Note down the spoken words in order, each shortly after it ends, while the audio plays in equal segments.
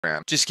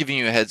Just giving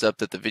you a heads up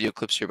that the video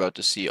clips you're about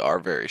to see are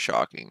very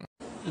shocking.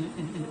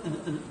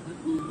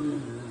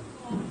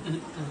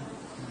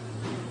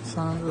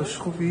 سلامش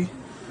خوبی؟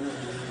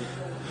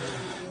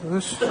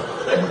 داداش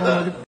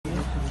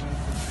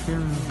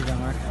فیلم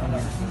میگیرم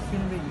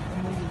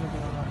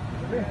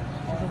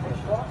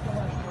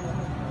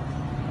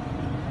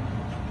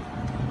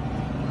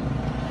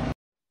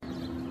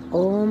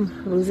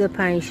روز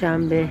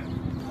پنجشنبه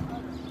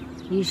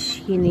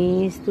هیچکی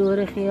نیست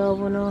دور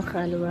خیابونا،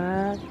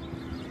 خلوت،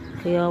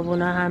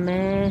 خیابونا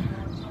همه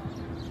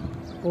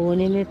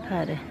قونی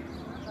میپره،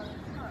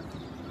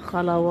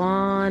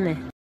 خلوانه.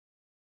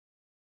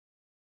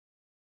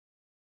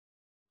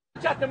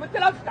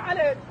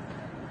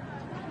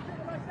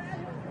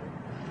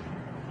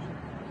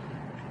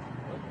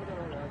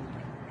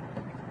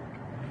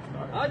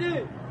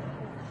 عادي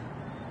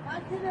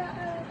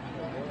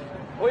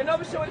وين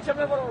بشه وين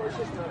شباب برا وش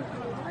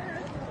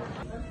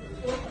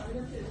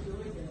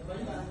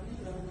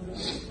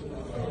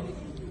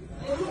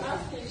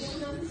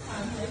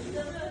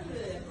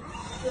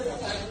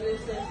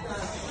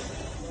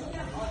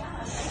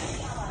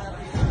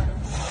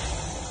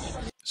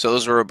So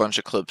those were a bunch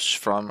of clips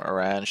from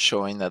Iran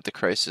showing that the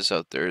crisis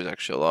out there is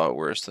actually a lot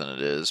worse than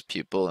it is.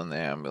 People in the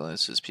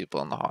ambulances,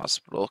 people in the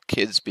hospital,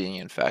 kids being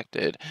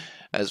infected,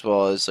 as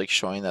well as like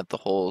showing that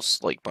the whole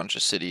like bunch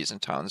of cities and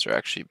towns are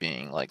actually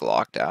being like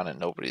locked down and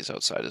nobody's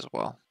outside as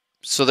well.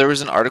 So there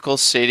was an article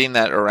stating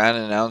that Iran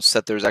announced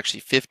that there was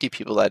actually 50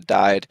 people that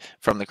died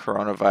from the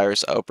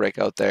coronavirus outbreak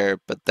out there,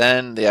 but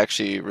then they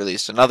actually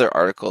released another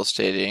article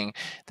stating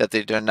that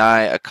they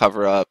deny a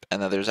cover-up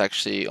and that there's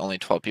actually only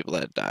 12 people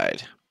that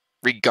died.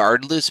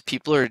 Regardless,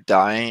 people are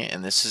dying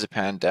and this is a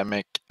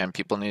pandemic and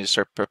people need to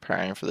start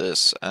preparing for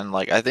this. And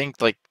like I think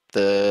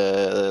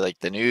the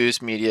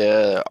news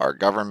media, our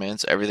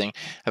governments, everything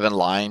have been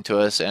lying to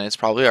us, and it's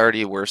probably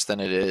already worse than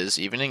it is,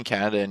 even in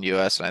Canada and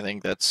US, and I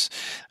think that's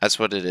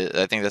what it is.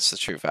 I think that's the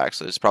true fact.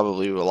 So it's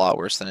probably a lot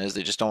worse than it is.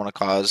 They just don't want to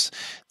cause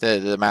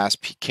the mass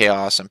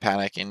chaos and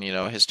panic and, you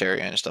know,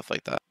 hysteria and stuff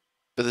like that.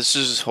 But this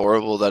is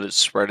horrible that it's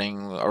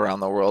spreading around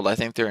the world. I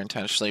think they're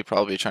intentionally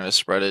probably trying to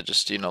spread it.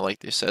 Just, you know,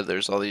 like they said,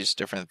 there's all these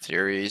different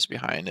theories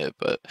behind it.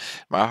 But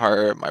my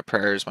heart, my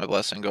prayers, my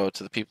blessing go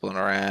to the people in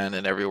Iran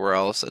and everywhere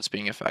else that's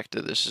being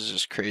affected. This is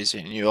just crazy.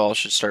 And you all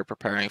should start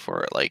preparing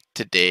for it like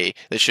today.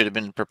 They should have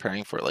been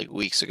preparing for it like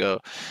weeks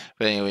ago.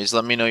 But anyways,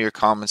 let me know your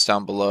comments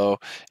down below.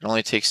 It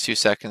only takes 2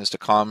 seconds to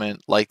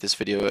comment, like this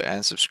video,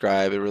 and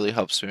subscribe. It really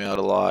helps me out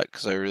a lot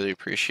because I really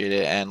appreciate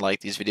it. And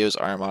like, these videos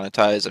aren't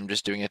monetized. I'm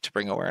just doing it to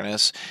bring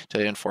awareness,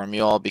 to inform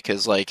you all,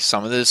 because like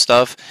some of this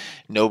stuff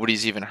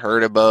nobody's even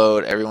heard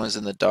about. Everyone's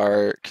in the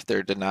dark,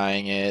 they're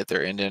denying it,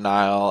 they're in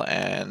denial,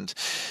 and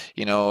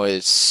you know,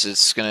 it's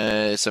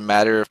a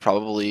matter of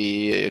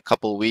probably a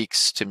couple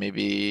weeks to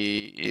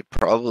maybe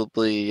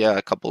probably, yeah,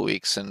 a couple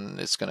weeks, and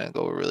it's gonna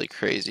go really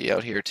crazy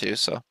out here too.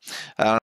 So I don't